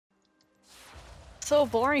so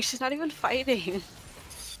boring. She's not even fighting.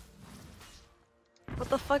 What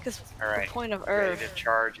the fuck is the point of Earth? Ready to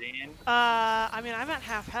charge in? I mean, I'm at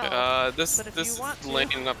half health. This but if you want to...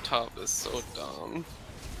 laning up top is so dumb.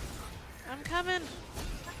 I'm coming.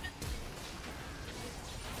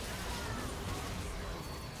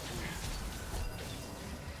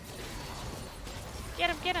 Get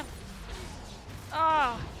him, get him.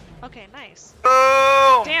 Oh, okay, nice.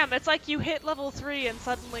 Boom! Damn, it's like you hit level 3 and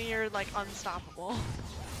suddenly you're like unstoppable.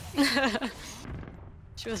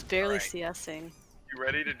 She was barely CSing. You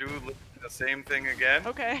ready to do the same thing again?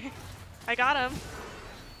 Okay, I got him.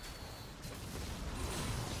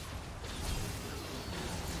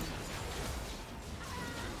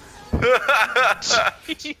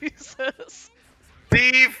 Jesus.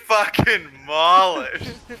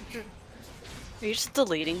 Demolished. Are you just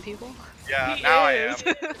deleting people? Yeah, He now is. I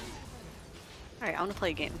am. Alright, I wanna play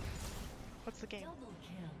a game. What's the game?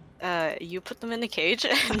 You put them in the cage,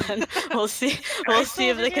 and then we'll see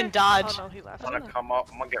if they can dodge. Oh no, he left. I'm gonna come up.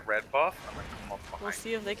 I'm gonna get red buff. I'm gonna come up behind. We'll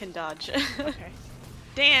see if they can dodge. Okay.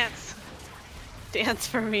 Dance! Dance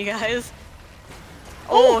for me, guys.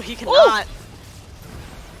 Oh, he cannot.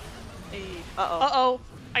 Hey. Uh-oh. Uh-oh.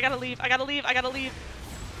 I gotta leave, I gotta leave, I gotta leave.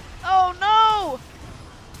 Oh no!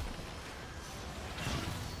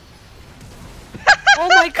 Oh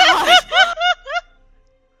my god!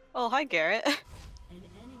 Oh, hi, Garrett.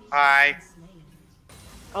 Hi.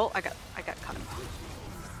 Oh, I got caught him.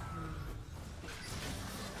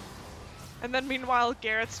 And then meanwhile,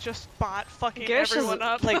 Garrett's just bot fucking Garrett's everyone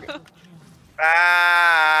just, up. like,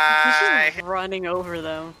 Bye. he's just running over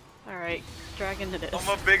them. Alright, dragon it is. I'm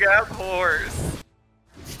a big ass horse.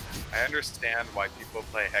 I understand why people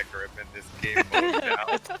play Hecarim in this game mode now.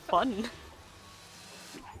 It's fun.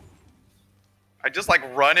 I just like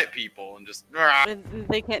run at people and just.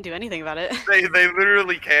 They can't do anything about it. They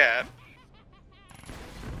literally can.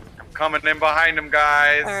 I'm coming in behind them,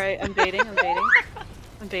 guys. Alright, I'm baiting, I'm baiting.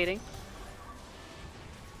 I'm baiting.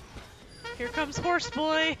 Here comes Horse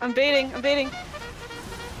Boy! I'm baiting, I'm baiting.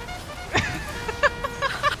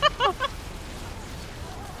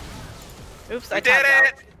 Oops, I did tapped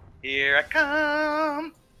it! out. Here I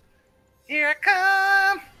come! Here I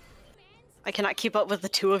come! I cannot keep up with the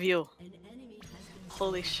two of you.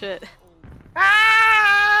 Holy shit.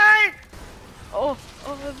 Hi! Oh,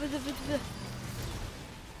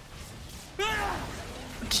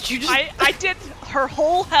 did you just I did her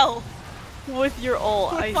whole health! with your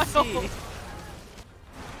ult? I My see. ult.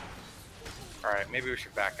 Alright, maybe we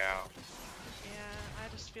should back out. Yeah, I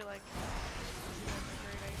just feel like this isn't a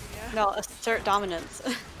great idea. No, assert dominance.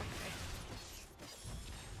 Okay.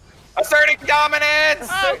 Asserting dominance!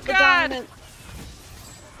 Oh Assert the god! dominance.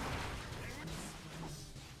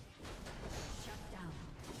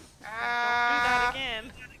 Don't do that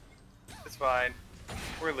again. It's fine.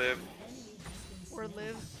 We're live. Or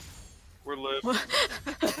live. We're live.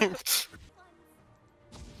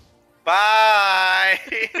 Bye!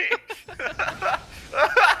 Oh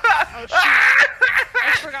shoot.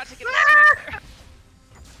 I forgot to get the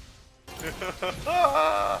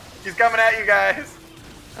sweeper. He's coming at you guys!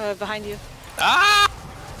 Behind you. Ah!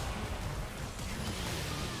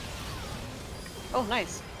 Oh,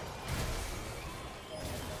 nice.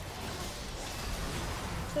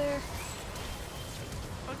 There.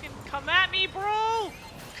 Fucking come at me, bro!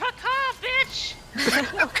 Caca, bitch!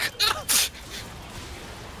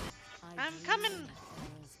 I'm coming!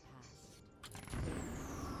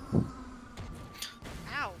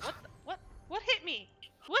 Ow, what hit me?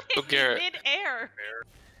 What hit me Garrett. mid-air?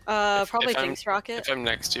 Probably if I'm- Jinx Rocket. If I'm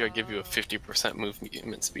next to you, I give you a 50%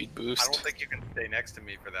 movement speed boost. I don't think you can stay next to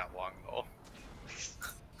me for that long, though.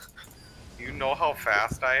 You know how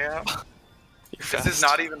fast I am? This is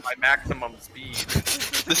not even my maximum speed.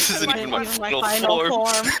 This isn't even my Even final final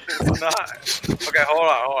form. It's not. Okay, hold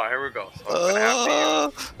on, here we go. So I'm gonna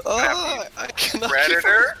have I cannot.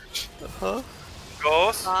 Predator, Huh?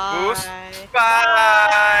 Ghost, Boost, Bye!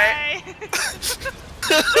 Bye!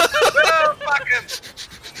 Oh, fuck him!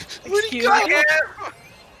 Excuse Fuck me. him!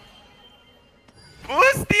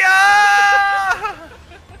 Boostia!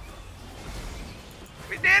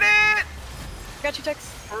 We did it! Got you,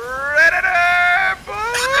 Tex. Predator!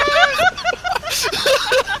 Boost!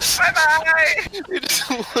 Bye-bye! You just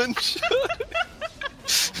one shot.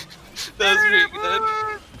 That was pretty good.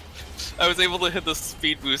 I was able to hit the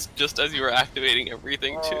speed boost just as you were activating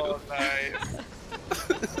everything too. Oh, nice.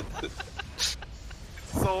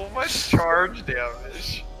 So much charge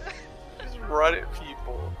damage. Just run at people.